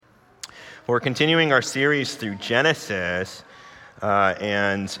We're continuing our series through Genesis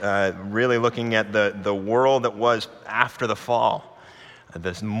and really looking at the world that was after the fall,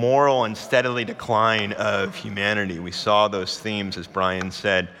 this moral and steadily decline of humanity. We saw those themes, as Brian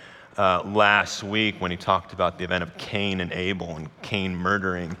said last week when he talked about the event of Cain and Abel and Cain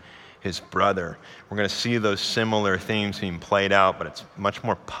murdering his brother. We're going to see those similar themes being played out, but it's much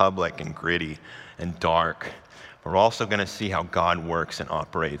more public and gritty and dark. We're also going to see how God works and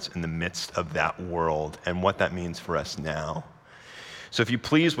operates in the midst of that world and what that means for us now. So if you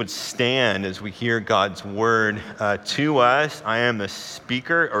please would stand as we hear God's word to us. I am the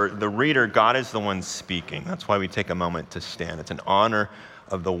speaker, or the reader. God is the one speaking. That's why we take a moment to stand. It's an honor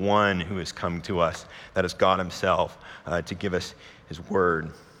of the one who has come to us, that is God himself, to give us his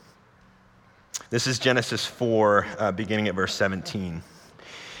word. This is Genesis 4, beginning at verse 17.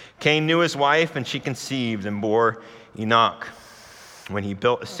 Cain knew his wife, and she conceived and bore Enoch. When he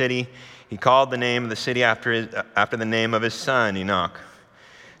built a city, he called the name of the city after the name of his son, Enoch.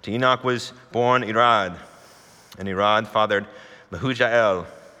 To Enoch was born Irad, and Irad fathered Mehujael,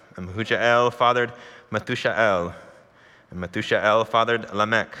 and Mehujael fathered Methushael, and Methushael fathered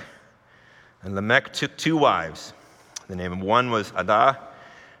Lamech. And Lamech took two wives. The name of one was Adah,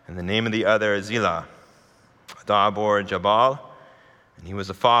 and the name of the other Zillah. Adah bore Jabal, and he was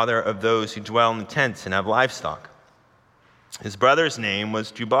the father of those who dwell in tents and have livestock. His brother's name was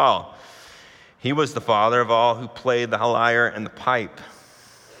Jubal. He was the father of all who played the lyre and the pipe.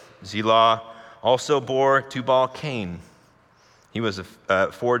 Zillah also bore Tubal-Cain. He was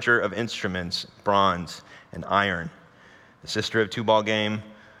a forger of instruments, bronze and iron. The sister of Tubal-Cain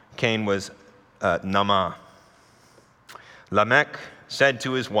was Naamah. Lamech said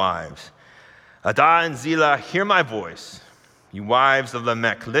to his wives, Adah and Zillah, hear my voice. You wives of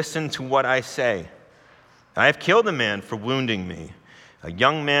Lamech, listen to what I say. I have killed a man for wounding me, a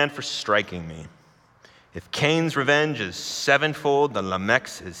young man for striking me. If Cain's revenge is sevenfold, then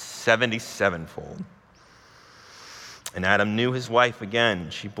Lamech's is 77-fold. And Adam knew his wife again.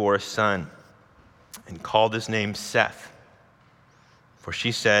 She bore a son and called his name Seth. For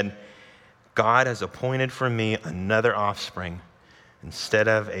she said, God has appointed for me another offspring instead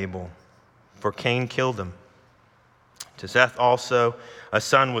of Abel, for Cain killed him. To Seth also a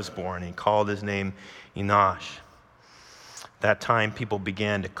son was born. He called his name Enosh. That time people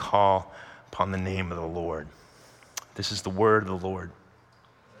began to call upon the name of the Lord. This is the word of the Lord.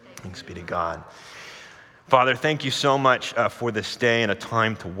 Thanks be to God. Father, thank you so much for this day and a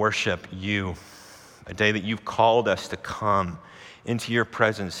time to worship you, a day that you've called us to come into your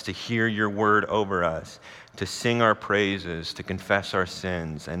presence, to hear your word over us, to sing our praises, to confess our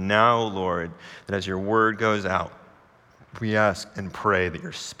sins. And now, Lord, that as your word goes out, we ask and pray that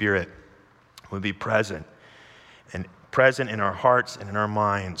your Spirit would be present in our hearts and in our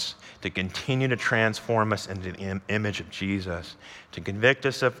minds to continue to transform us into the image of Jesus, to convict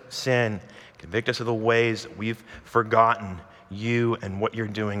us of sin, convict us of the ways that we've forgotten you and what you're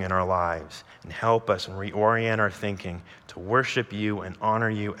doing in our lives, and help us and reorient our thinking to worship you and honor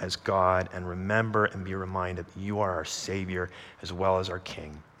you as God, and remember and be reminded that you are our Savior as well as our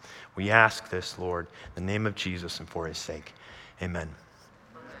King. We ask this, Lord, in the name of Jesus and for his sake. Amen.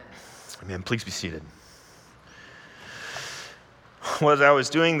 Amen. Please be seated. Well, as I was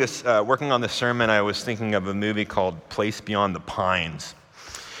doing this, working on this sermon, I was thinking of a movie called Place Beyond the Pines.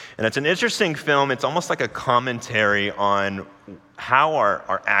 And it's an interesting film. It's almost like a commentary on how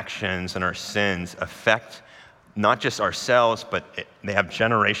our actions and our sins affect not just ourselves, but they have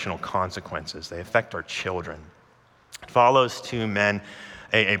generational consequences. They affect our children. It follows two men,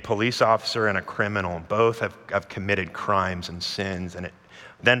 a police officer and a criminal. Both have committed crimes and sins. And it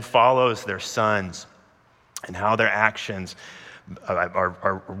then follows their sons and how their actions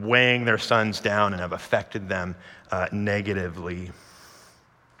are weighing their sons down and have affected them negatively.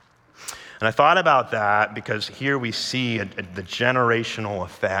 And I thought about that because here we see the generational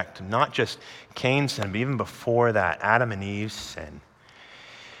effect, not just Cain's sin, but even before that, Adam and Eve's sin.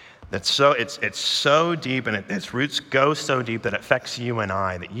 It's so deep, and its roots go so deep that it affects you and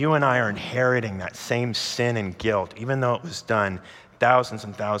I, that you and I are inheriting that same sin and guilt, even though it was done thousands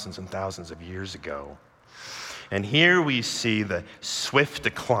and thousands and thousands of years ago. And here we see the swift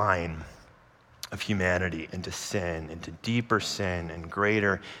decline of humanity into sin, into deeper sin and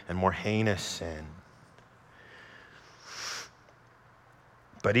greater and more heinous sin.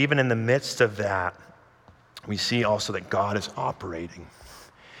 But even in the midst of that, we see also that God is operating.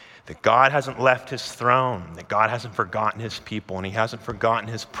 That God hasn't left his throne, that God hasn't forgotten his people, and he hasn't forgotten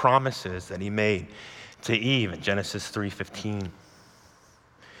his promises that he made to Eve in Genesis 3:15.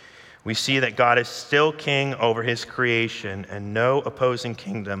 We see that God is still king over his creation, and no opposing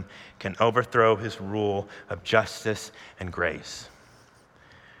kingdom can overthrow his rule of justice and grace.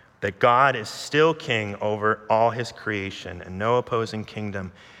 That God is still king over all his creation, and no opposing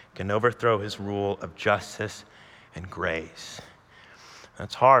kingdom can overthrow his rule of justice and grace.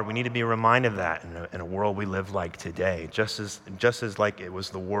 That's hard. We need to be reminded of that in a world we live like today, just as like it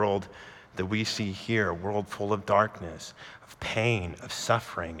was the world that we see here, a world full of darkness, of pain, of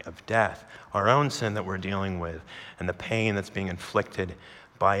suffering, of death, our own sin that we're dealing with, and the pain that's being inflicted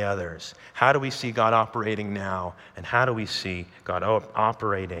by others. How do we see God operating now, and how do we see God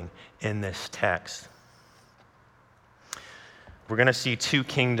operating in this text? We're going to see two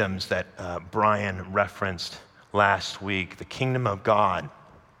kingdoms that Brian referenced last week: the kingdom of God,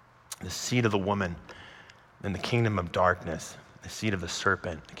 the seed of the woman, and the kingdom of darkness, the seed of the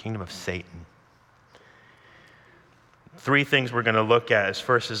serpent, the kingdom of Satan. Three things we're going to look at.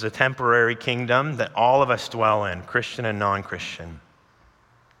 First is a temporary kingdom that all of us dwell in, Christian and non-Christian.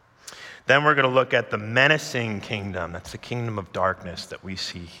 Then we're going to look at the menacing kingdom. That's the kingdom of darkness that we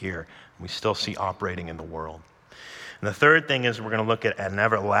see here, and we still see operating in the world. And the third thing is we're going to look at an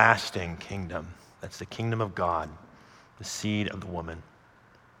everlasting kingdom. That's the kingdom of God, the seed of the woman.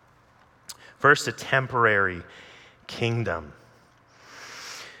 First, a temporary kingdom.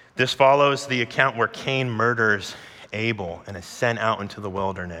 This follows the account where Cain murders Abel and is sent out into the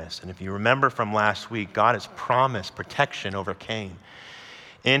wilderness. And if you remember from last week, God has promised protection over Cain.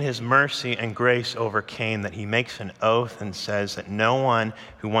 In his mercy and grace over Cain, that he makes an oath and says that no one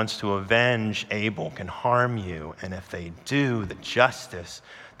who wants to avenge Abel can harm you. And if they do, the justice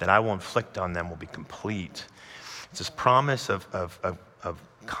that I will inflict on them will be complete. It's this promise of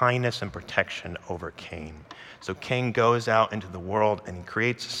kindness and protection over Cain. So Cain goes out into the world and he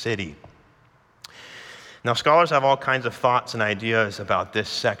creates a city. Now, scholars have all kinds of thoughts and ideas about this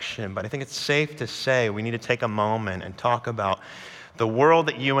section, but I think it's safe to say we need to take a moment and talk about the world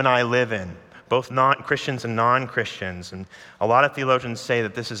that you and I live in, both Christians and non-Christians. And a lot of theologians say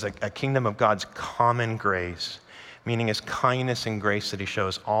that this is a kingdom of God's common grace, meaning his kindness and grace that he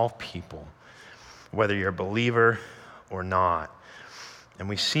shows all people, whether you're a believer or not. And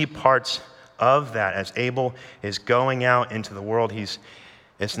we see parts of that as Abel is going out into the world.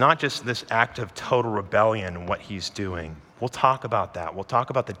 It's not just this act of total rebellion in what he's doing. We'll talk about that. We'll talk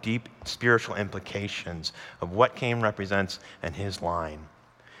about the deep spiritual implications of what Cain represents and his line.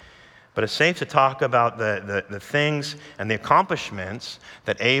 But it's safe to talk about the things and the accomplishments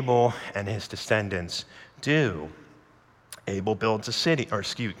that Abel and his descendants do. Cain builds a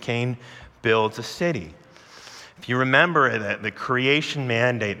city. If you remember the creation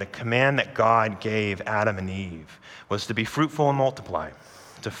mandate, the command that God gave Adam and Eve was to be fruitful and multiply,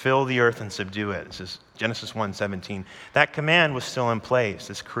 to fill the earth and subdue it. This is Genesis 1:17. That command was still in place,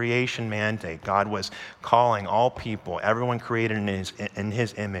 this creation mandate. God was calling all people, everyone created in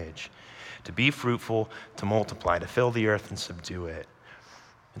his image, to be fruitful, to multiply, to fill the earth and subdue it.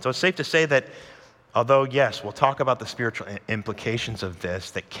 And so it's safe to say that although, yes, we'll talk about the spiritual implications of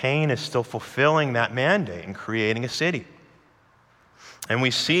this, that Cain is still fulfilling that mandate and creating a city. And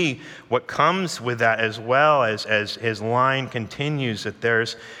we see what comes with that as well as his line continues, that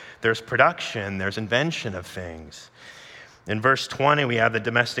there's production, there's invention of things. In verse 20, we have the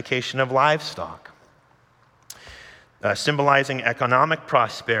domestication of livestock, symbolizing economic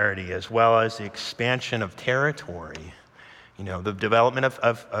prosperity as well as the expansion of territory. You know, the development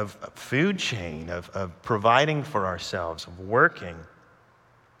of food chain, of providing for ourselves, of working,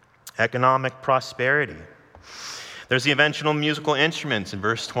 economic prosperity. There's the invention of musical instruments in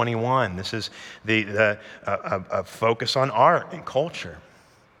verse 21. This is a focus on art and culture.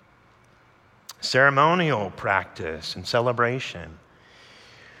 Ceremonial practice and celebration.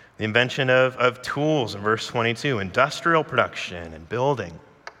 The invention of tools in verse 22. Industrial production and building,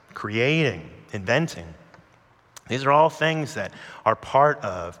 creating, inventing. These are all things that are part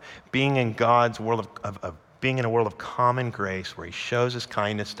of being in God's world of being in a world of common grace where he shows his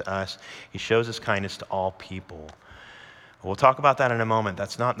kindness to us. He shows his kindness to all people. We'll talk about that in a moment.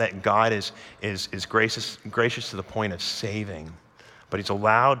 That's not that God is gracious to the point of saving, but he's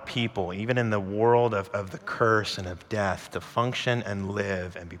allowed people, even in the world of the curse and of death, to function and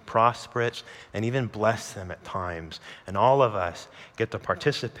live and be prosperous and even bless them at times. And all of us get to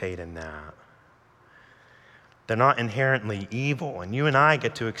participate in that. They're not inherently evil, and you and I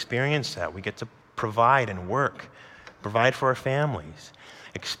get to experience that. We get to provide and work, provide for our families,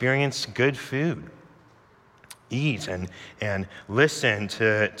 experience good food, eat and listen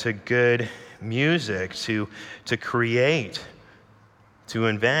to good music, to create, to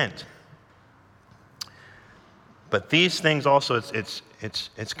invent. But these things also,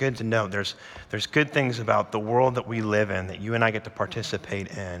 it's good to know there's good things about the world that we live in that you and I get to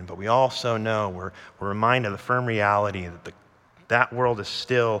participate in, but we also know we're reminded of the firm reality that that world is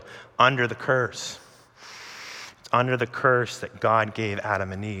still under the curse. It's under the curse that God gave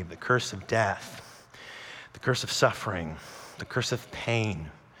Adam and Eve, the curse of death, the curse of suffering, the curse of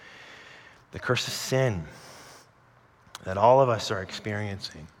pain, the curse of sin that all of us are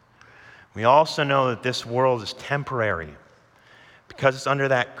experiencing. We also know that this world is temporary. Because it's under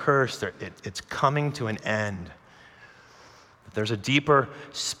that curse, it's coming to an end. There's a deeper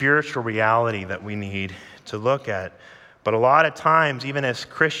spiritual reality that we need to look at. But a lot of times, even as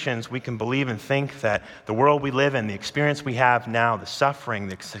Christians, we can believe and think that the world we live in, the experience we have now, the suffering,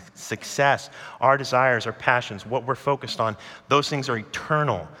 the success, our desires, our passions, what we're focused on, those things are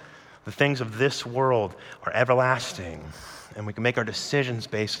eternal. The things of this world are everlasting. And we can make our decisions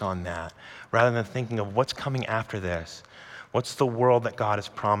based on that, rather than thinking of what's coming after this. What's the world that God has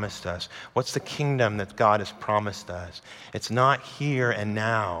promised us? What's the kingdom that God has promised us? It's not here and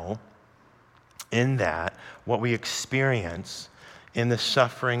now. In that, what we experience in the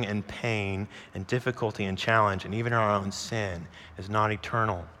suffering and pain and difficulty and challenge and even our own sin is not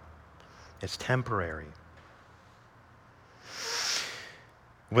eternal. It's temporary.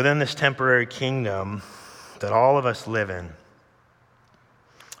 Within this temporary kingdom that all of us live in,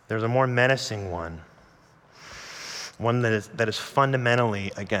 there's a more menacing one that is fundamentally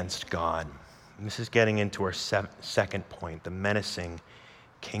against God. And this is getting into our second point, the menacing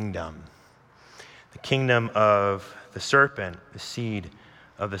kingdom. The kingdom of the serpent, the seed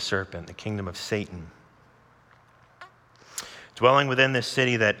of the serpent, the kingdom of Satan. Dwelling within this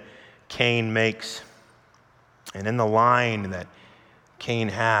city that Cain makes, and in the line that Cain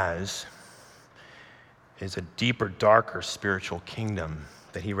has, is a deeper, darker spiritual kingdom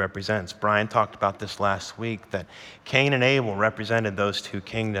that he represents. Brian talked about this last week, that Cain and Abel represented those two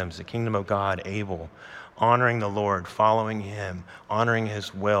kingdoms, the kingdom of God, Abel, honoring the Lord, following him, honoring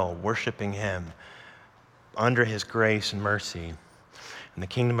his will, worshiping him under his grace and mercy. And the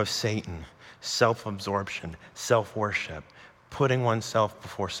kingdom of Satan, self-absorption, self-worship, putting oneself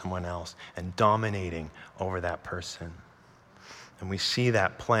before someone else and dominating over that person. And we see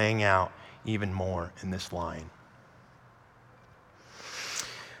that playing out even more in this line.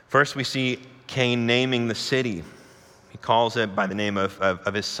 First, we see Cain naming the city. He calls it by the name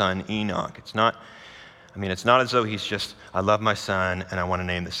of his son Enoch. It's not as though he's just, I love my son and I want to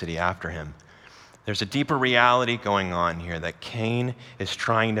name the city after him. There's a deeper reality going on here that Cain is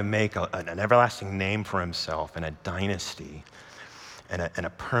trying to make an everlasting name for himself and a dynasty and a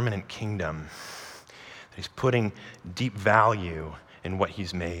permanent kingdom. He's putting deep value in what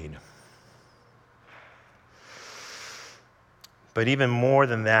he's made. But even more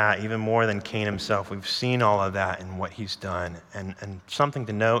than that, even more than Cain himself, we've seen all of that in what he's done. And something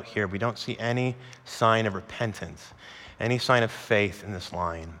to note here, we don't see any sign of repentance, any sign of faith in this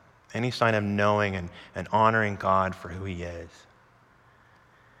line, any sign of knowing and honoring God for who he is.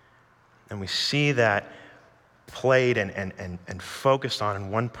 And we see that played and focused on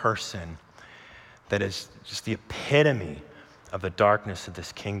in one person that is just the epitome of the darkness of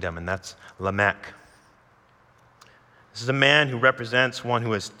this kingdom, and that's Lamech. This is a man who represents one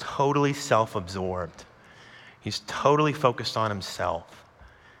who is totally self-absorbed. He's totally focused on himself.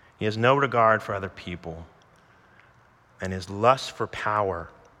 He has no regard for other people. And his lust for power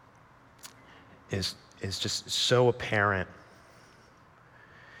is just so apparent.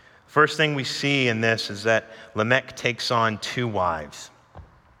 First thing we see in this is that Lamech takes on 2 wives.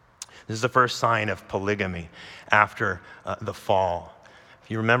 This is the first sign of polygamy after the fall. If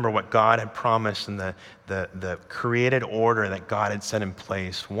you remember what God had promised in the created order that God had set in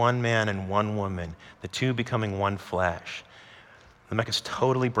place, 1 man and 1 woman, the 2 becoming 1 flesh. Lamech is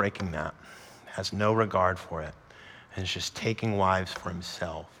totally breaking that, has no regard for it, and is just taking wives for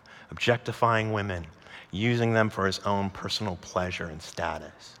himself, objectifying women, using them for his own personal pleasure and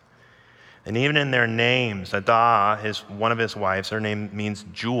status. And even in their names, Adah, one of his wives, her name means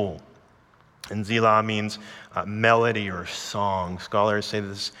jewel. And Zillah means melody or song. Scholars say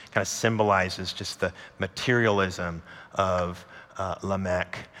this kind of symbolizes just the materialism of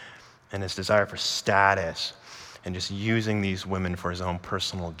Lamech and his desire for status and just using these women for his own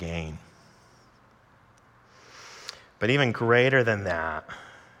personal gain. But even greater than that,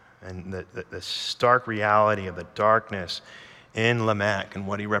 and the stark reality of the darkness in Lamech and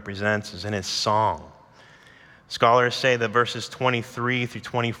what he represents is in his song. Scholars say that verses 23 through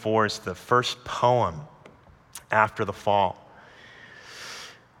 24 is the first poem after the fall.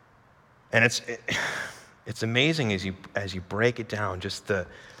 And it's amazing as you break it down, just the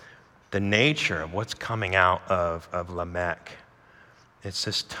nature of what's coming out of Lamech. It's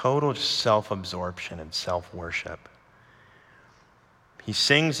this total self-absorption and self-worship. He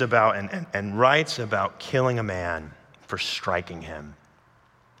sings about and writes about killing a man for striking him.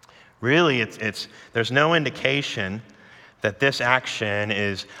 Really, there's no indication that this action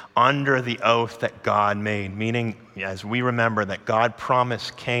is under the oath that God made, meaning, as we remember, that God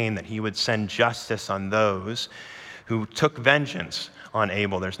promised Cain that he would send justice on those who took vengeance on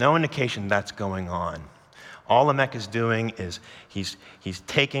Abel. There's no indication that's going on. All Lamech is doing is he's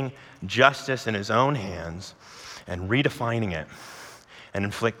taking justice in his own hands and redefining it and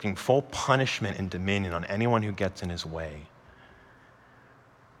inflicting full punishment and dominion on anyone who gets in his way.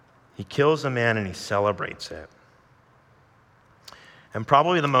 He kills a man and he celebrates it. And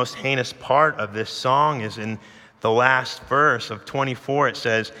probably the most heinous part of this song is in the last verse of 24. It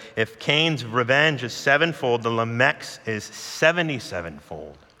says, if Cain's revenge is sevenfold, the Lamech's is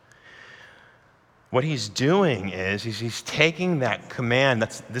 77-fold. What he's doing is he's taking that command.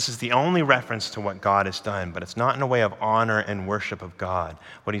 This is the only reference to what God has done, but it's not in a way of honor and worship of God.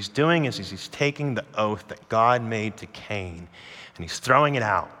 What he's doing is he's taking the oath that God made to Cain, and he's throwing it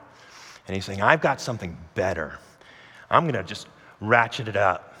out. And he's saying, I've got something better. I'm going to just ratchet it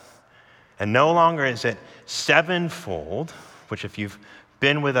up. And no longer is it sevenfold, which if you've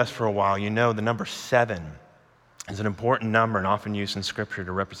been with us for a while, you know the number 7 is an important number and often used in Scripture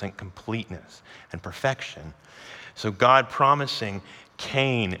to represent completeness and perfection. So God promising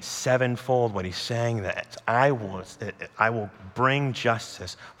Cain sevenfold, what he's saying that I will bring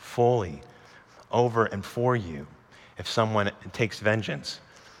justice fully over and for you if someone takes vengeance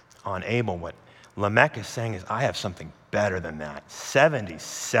on Abel. What Lamech is saying is, I have something better than that,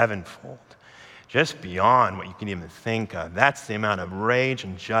 77-fold, just beyond what you can even think of. That's the amount of rage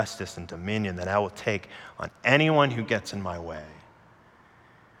and justice and dominion that I will take on anyone who gets in my way.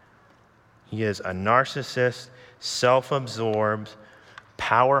 He is a narcissist, self-absorbed,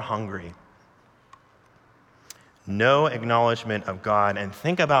 power-hungry, no acknowledgement of God. And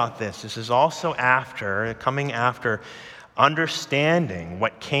think about this. This is also coming after understanding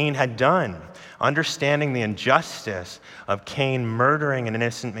what Cain had done, understanding the injustice of Cain murdering an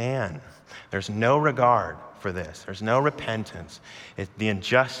innocent man. There's no regard for this. There's no repentance. The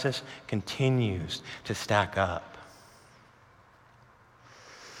injustice continues to stack up.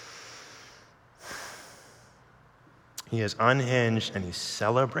 He is unhinged and he's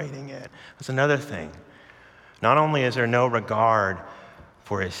celebrating it. That's another thing. Not only is there no regard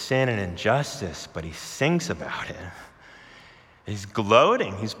for his sin and injustice, but he sings about it. He's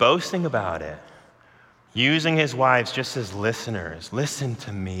gloating, he's boasting about it, using his wives just as listeners. Listen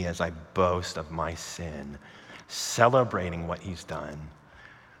to me as I boast of my sin, celebrating what he's done,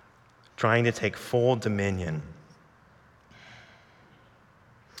 trying to take full dominion.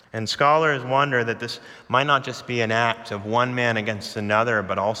 And scholars wonder that this might not just be an act of one man against another,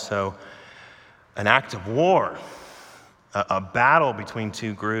 but also an act of war, a battle between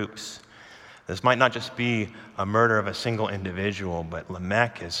two groups. This might not just be a murder of a single individual, but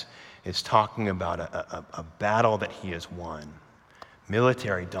Lamech is talking about a battle that he has won,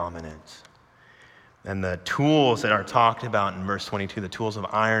 military dominance. And the tools that are talked about in verse 22, the tools of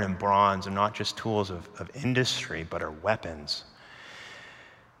iron and bronze, are not just tools of industry, but are weapons.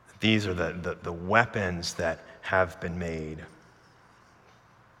 These are the weapons that have been made.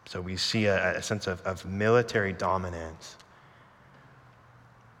 So we see a sense of military dominance.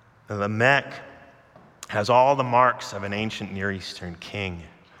 Lamech has all the marks of an ancient Near Eastern king,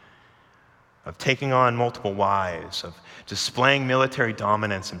 of taking on multiple wives, of displaying military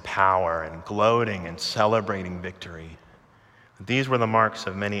dominance and power, and gloating and celebrating victory. These were the marks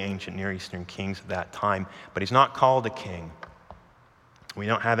of many ancient Near Eastern kings at that time, but he's not called a king. We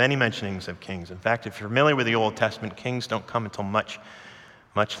don't have any mentionings of kings. In fact, if you're familiar with the Old Testament, kings don't come until much,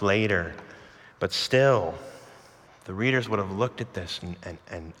 much later. But still, the readers would have looked at this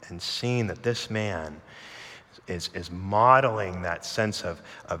and seen that this man is modeling that sense of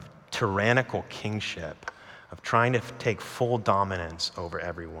tyrannical kingship, of trying to take full dominance over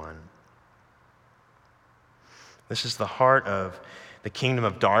everyone. This is the heart of the kingdom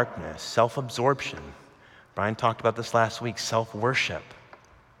of darkness, self-absorption. Brian talked about this last week, self-worship,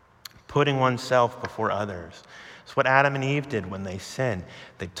 putting oneself before others. It's what Adam and Eve did when they sinned.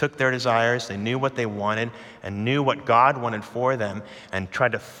 They took their desires, they knew what they wanted, and knew what God wanted for them, and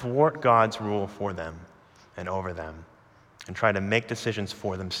tried to thwart God's rule for them and over them, and tried to make decisions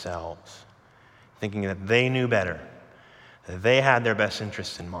for themselves, thinking that they knew better, that they had their best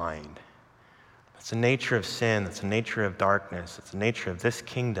interests in mind. That's the nature of sin, that's the nature of darkness, that's the nature of this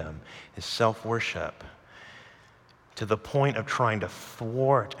kingdom, is self-worship, to the point of trying to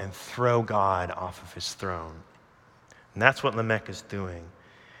thwart and throw God off of his throne. And that's what Lamech is doing.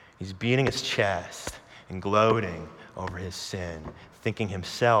 He's beating his chest and gloating over his sin, thinking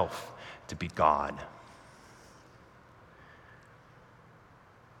himself to be God.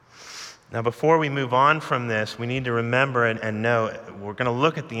 Now, before we move on from this, we need to remember and know, we're going to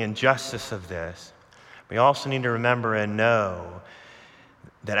look at the injustice of this. We also need to remember and know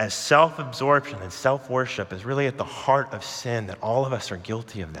that as self-absorption and self-worship is really at the heart of sin, that all of us are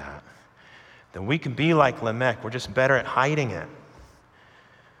guilty of that. That we can be like Lamech, we're just better at hiding it.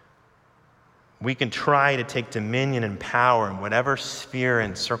 We can try to take dominion and power in whatever sphere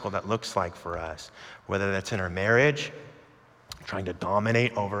and circle that looks like for us, whether that's in our marriage, trying to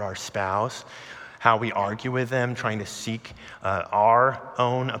dominate over our spouse, how we argue with them, trying to seek our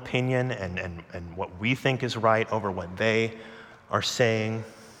own opinion and what we think is right over what they are saying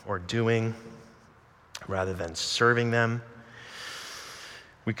or doing, rather than serving them.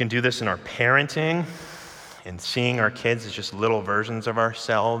 We can do this in our parenting, in seeing our kids as just little versions of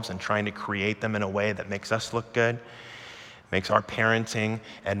ourselves and trying to create them in a way that makes us look good, makes our parenting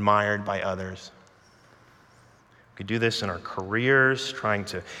admired by others. We could do this in our careers, trying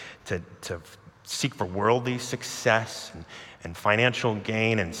to seek for worldly success and financial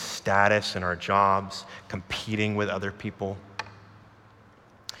gain and status in our jobs, competing with other people.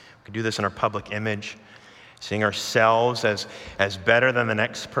 We could do this in our public image, seeing ourselves as better than the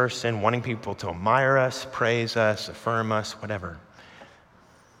next person, wanting people to admire us, praise us, affirm us, whatever.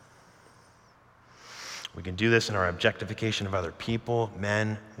 We can do this in our objectification of other people,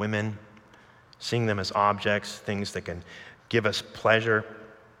 men, women, seeing them as objects, things that can give us pleasure.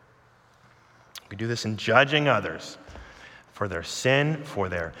 We can do this in judging others for their sin, for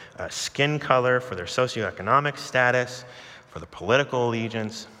their skin color, for their socioeconomic status, for their political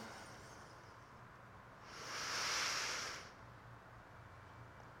allegiance.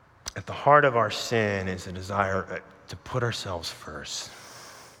 At the heart of our sin is a desire to put ourselves first.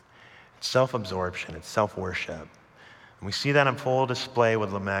 It's self-absorption, it's self-worship. And we see that on full display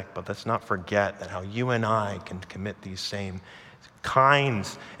with Lamech, but let's not forget that how you and I can commit these same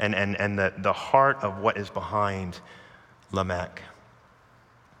kinds and the heart of what is behind Lamech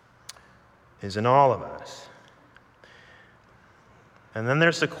is in all of us. And then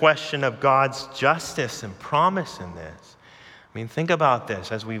there's the question of God's justice and promise in this. I mean, think about this.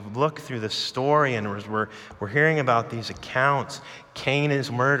 As we look through the story and as we're hearing about these accounts, Cain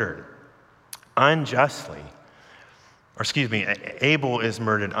is murdered unjustly. Abel is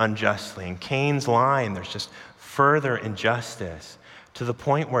murdered unjustly. In Cain's line, there's just further injustice to the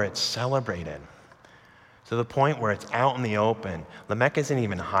point where it's celebrated, to the point where it's out in the open. Lamech isn't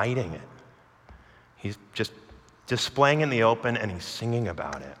even hiding it. He's just displaying in the open and he's singing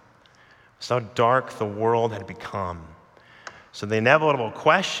about it. It's how dark the world had become. So the inevitable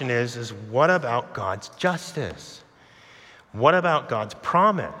question is what about God's justice? What about God's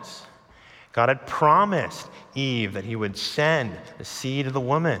promise? God had promised Eve that he would send the seed of the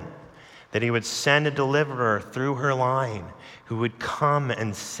woman, that he would send a deliverer through her line who would come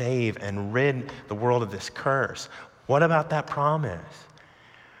and save and rid the world of this curse. What about that promise?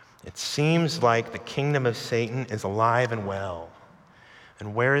 It seems like the kingdom of Satan is alive and well.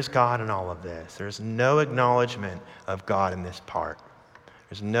 And where is God in all of this? There's no acknowledgement of God in this part.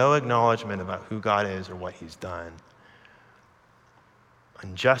 There's no acknowledgement about who God is or what he's done.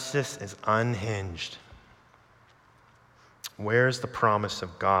 Injustice is unhinged. Where is the promise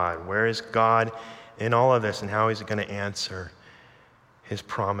of God? Where is God in all of this and how he's going to answer his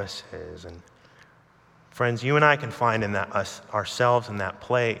promises? And friends, you and I can find in that ourselves in that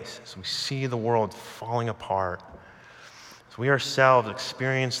place as we see the world falling apart. As we ourselves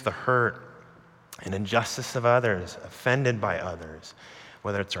experience the hurt and injustice of others, offended by others,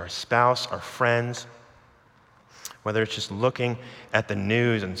 whether it's our spouse, our friends, whether it's just looking at the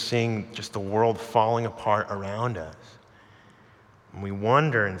news and seeing just the world falling apart around us. And we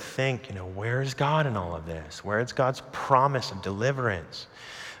wonder and think, where is God in all of this? Where is God's promise of deliverance,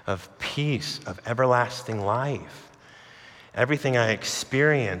 of peace, of everlasting life? Everything I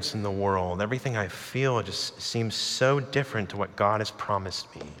experience in the world, everything I feel just seems so different to what God has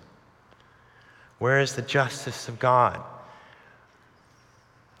promised me. Where is the justice of God?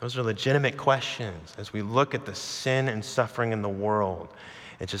 Those are legitimate questions as we look at the sin and suffering in the world.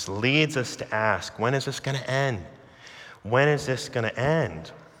 It just leads us to ask, when is this going to end? When is this going to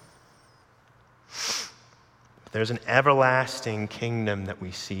end? There's an everlasting kingdom that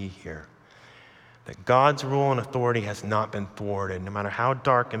we see here. That God's rule and authority has not been thwarted, no matter how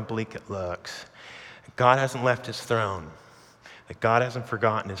dark and bleak it looks. God hasn't left his throne. That God hasn't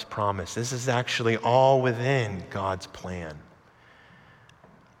forgotten his promise. This is actually all within God's plan.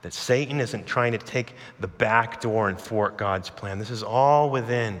 That Satan isn't trying to take the back door and thwart God's plan. This is all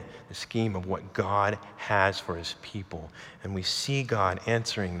within the scheme of what God has for his people. And we see God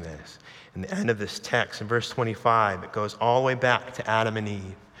answering this. In the end of this text, in verse 25, it goes all the way back to Adam and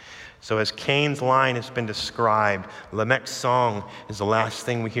Eve. So as Cain's line has been described, Lamech's song is the last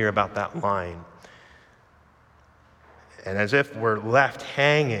thing we hear about that line. And as if we're left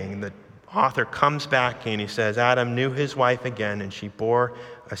hanging, the author comes back and he says, Adam knew his wife again, and she bore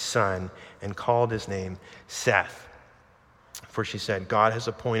a son and called his name Seth. For she said, God has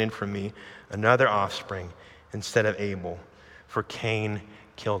appointed for me another offspring instead of Abel, for Cain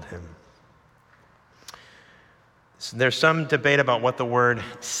killed him. So there's some debate about what the word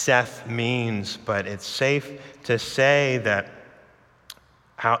Seth means, but it's safe to say that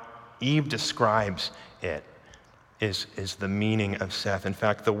how Eve describes it is the meaning of Seth. In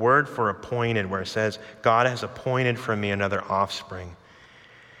fact, the word for appointed, where it says, God has appointed for me another offspring,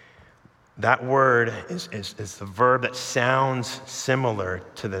 that word is the verb that sounds similar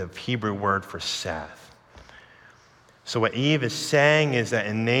to the Hebrew word for Seth. So what Eve is saying is that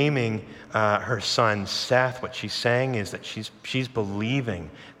in naming her son Seth, what she's saying is that she's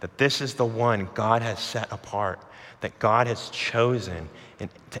believing that this is the one God has set apart, that God has chosen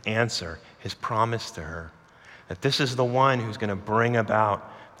to answer his promise to her. That this is the one who's going to bring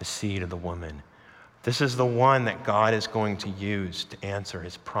about the seed of the woman. This is the one that God is going to use to answer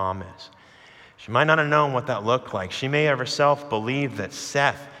his promise. She might not have known what that looked like. She may have herself believed that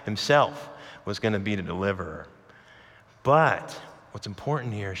Seth himself was going to be the deliverer. But what's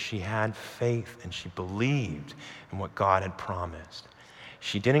important here, she had faith and she believed in what God had promised.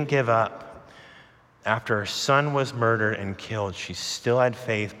 She didn't give up. After her son was murdered and killed, she still had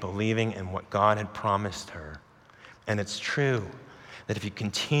faith, believing in what God had promised her. And it's true that if you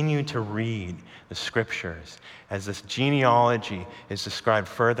continue to read the scriptures, as this genealogy is described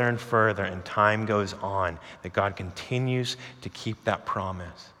further and further and time goes on, that God continues to keep that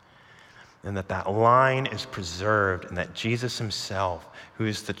promise. And that line is preserved, and that Jesus himself, who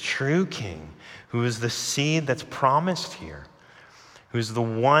is the true king, who is the seed that's promised here, who's the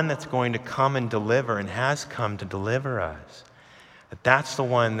one that's going to come and deliver and has come to deliver us, that's the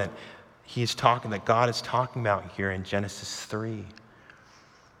one that that God is talking about here in Genesis 3.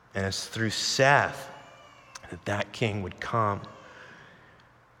 And it's through Seth that king would come.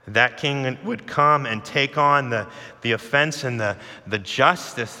 That king would come and take on the offense and the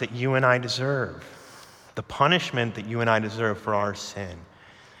justice that you and I deserve, the punishment that you and I deserve for our sin,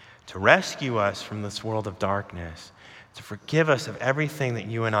 to rescue us from this world of darkness, to forgive us of everything that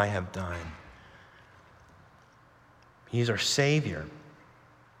you and I have done. He's our Savior,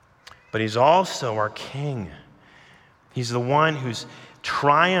 but he's also our King. He's the one who's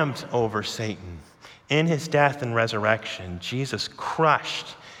triumphed over Satan. In his death and resurrection, Jesus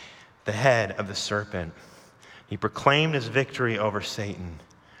crushed the head of the serpent. He proclaimed his victory over Satan,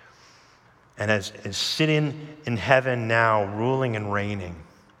 and is sitting in heaven now, ruling and reigning,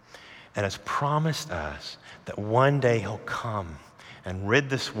 and has promised us that one day he'll come and rid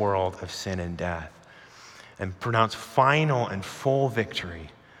this world of sin and death and pronounce final and full victory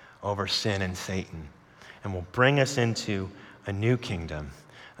over sin and Satan, and will bring us into a new kingdom,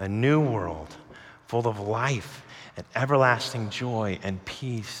 a new world full of life and everlasting joy and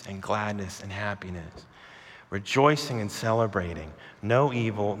peace and gladness and happiness, rejoicing and celebrating, no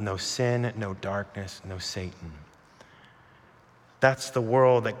evil, no sin, no darkness, no Satan. That's the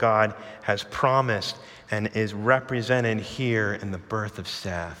world that God has promised and is represented here in the birth of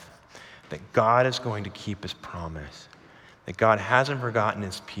Seth, that God is going to keep his promise, that God hasn't forgotten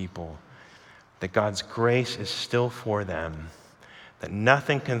his people, that God's grace is still for them, that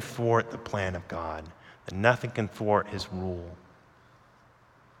nothing can thwart the plan of God, that nothing can thwart his rule.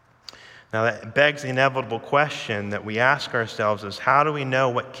 Now that begs the inevitable question that we ask ourselves is, how do we know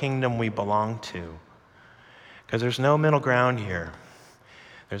what kingdom we belong to? Because there's no middle ground here.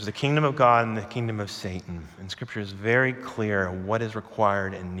 There's the kingdom of God and the kingdom of Satan. And Scripture is very clear on what is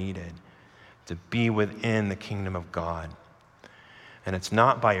required and needed to be within the kingdom of God. And it's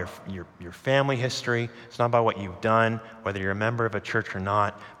not by your family history. It's not by what you've done, whether you're a member of a church or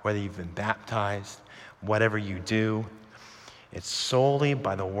not, whether you've been baptized, whatever you do. It's solely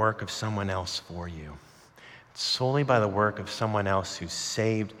by the work of someone else for you. It's solely by the work of someone else who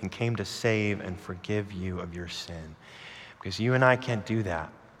saved and came to save and forgive you of your sin. Because you and I can't do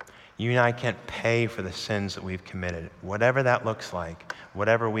that. You and I can't pay for the sins that we've committed. Whatever that looks like,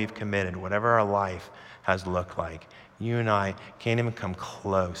 whatever we've committed, whatever our life has looked like, you and I can't even come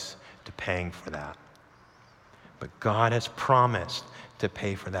close to paying for that. But God has promised to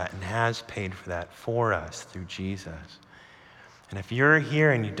pay for that and has paid for that for us through Jesus. And if you're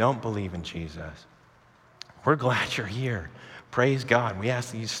here and you don't believe in Jesus, we're glad you're here. Praise God. We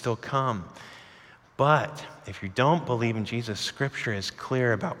ask that you still come. But if you don't believe in Jesus, Scripture is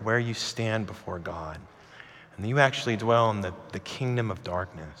clear about where you stand before God. And you actually dwell in the kingdom of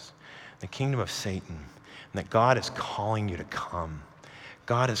darkness, the kingdom of Satan, and that God is calling you to come.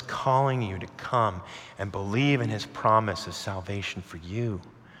 God is calling you to come and believe in his promise of salvation for you,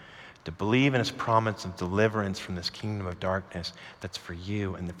 to believe in his promise of deliverance from this kingdom of darkness that's for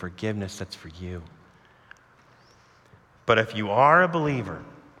you and the forgiveness that's for you. But if you are a believer,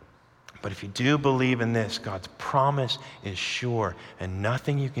 but if you do believe in this, God's promise is sure, and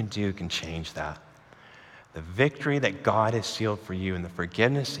nothing you can do can change that. The victory that God has sealed for you and the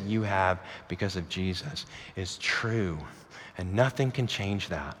forgiveness that you have because of Jesus is true, and nothing can change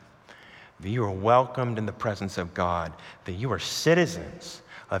that. That you are welcomed in the presence of God, that you are citizens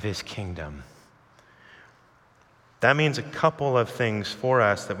of his kingdom. That means a couple of things for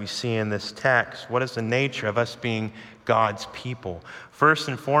us that we see in this text. What is the nature of us being God's people? First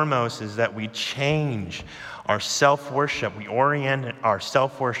and foremost is that we change our self-worship. We orient our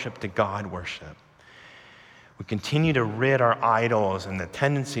self-worship to God worship. We continue to rid our idols and the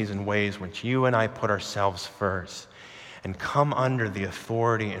tendencies and ways which you and I put ourselves first and come under the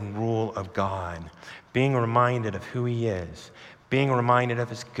authority and rule of God, being reminded of who he is, being reminded of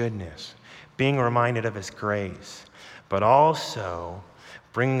his goodness, being reminded of his grace, but also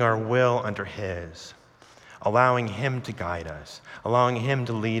bringing our will under his, allowing him to guide us, allowing him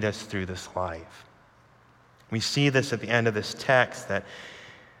to lead us through this life. We see this at the end of this text that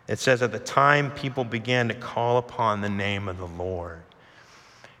it says, at the time people began to call upon the name of the Lord.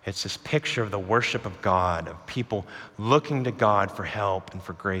 It's this picture of the worship of God, of people looking to God for help and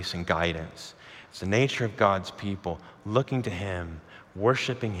for grace and guidance. It's the nature of God's people looking to him,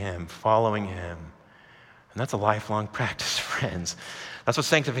 worshiping him, following him. And that's a lifelong practice, friends. That's what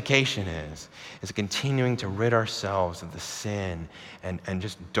sanctification is continuing to rid ourselves of the sin and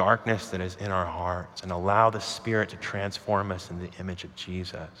just darkness that is in our hearts and allow the Spirit to transform us in the image of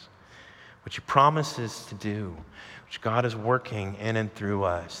Jesus, which he promises to do, which God is working in and through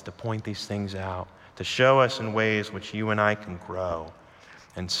us to point these things out, to show us in ways which you and I can grow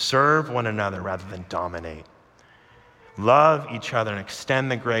and serve one another rather than dominate. Love each other and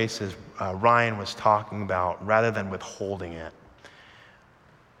extend the grace as Ryan was talking about rather than withholding it.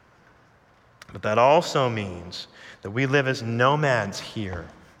 But that also means that we live as nomads here,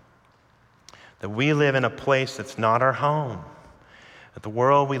 that we live in a place that's not our home, that the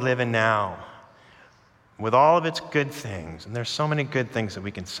world we live in now, with all of its good things, and there's so many good things that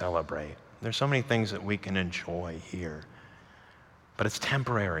we can celebrate, there's so many things that we can enjoy here, but it's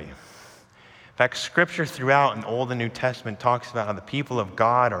temporary. In fact, Scripture throughout in the Old and New Testament talks about how the people of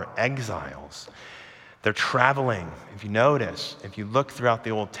God are exiles. They're traveling. If you notice, if you look throughout the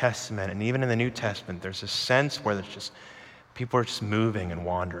Old Testament and even in the New Testament, there's a sense where there's just people are just moving and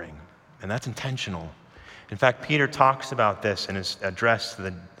wandering, and that's intentional. In fact, Peter talks about this in his address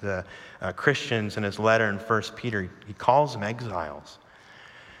to the Christians in his letter in 1 Peter. He calls them exiles.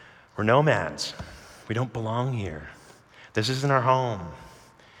 We're nomads. We don't belong here. This isn't our home.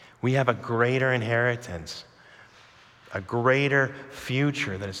 We have a greater inheritance, a greater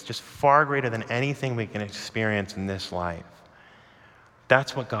future that is just far greater than anything we can experience in this life.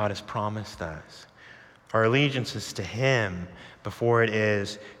 That's what God has promised us. Our allegiance is to him before it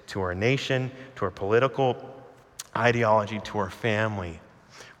is to our nation, to our political ideology, to our family.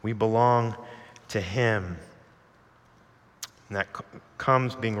 We belong to him. And that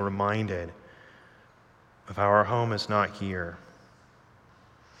comes being reminded of how our home is not here.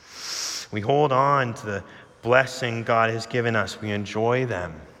 We hold on to the blessing God has given us. We enjoy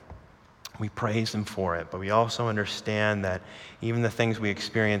them. We praise him for it. But we also understand that even the things we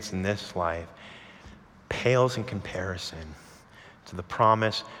experience in this life pales in comparison to the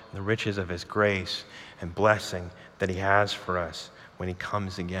promise and the riches of his grace and blessing that he has for us when he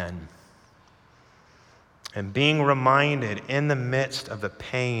comes again. And being reminded in the midst of the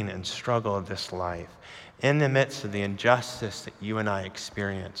pain and struggle of this life, in the midst of the injustice that you and I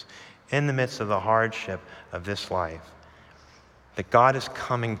experience, in the midst of the hardship of this life, that God is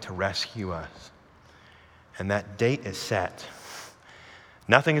coming to rescue us. And that date is set.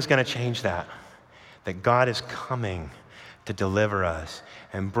 Nothing is going to change that. That God is coming to deliver us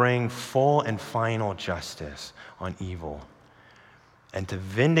and bring full and final justice on evil and to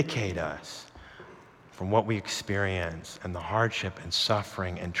vindicate us from what we experience and the hardship and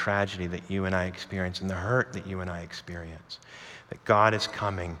suffering and tragedy that you and I experience and the hurt that you and I experience. That God is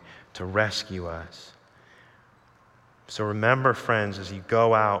coming to rescue us. So remember, friends, as you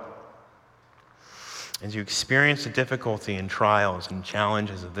go out as you experience the difficulty and trials and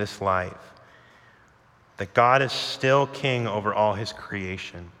challenges of this life, that God is still king over all his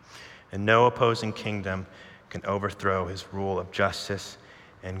creation, and no opposing kingdom can overthrow his rule of justice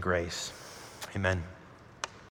and grace. Amen.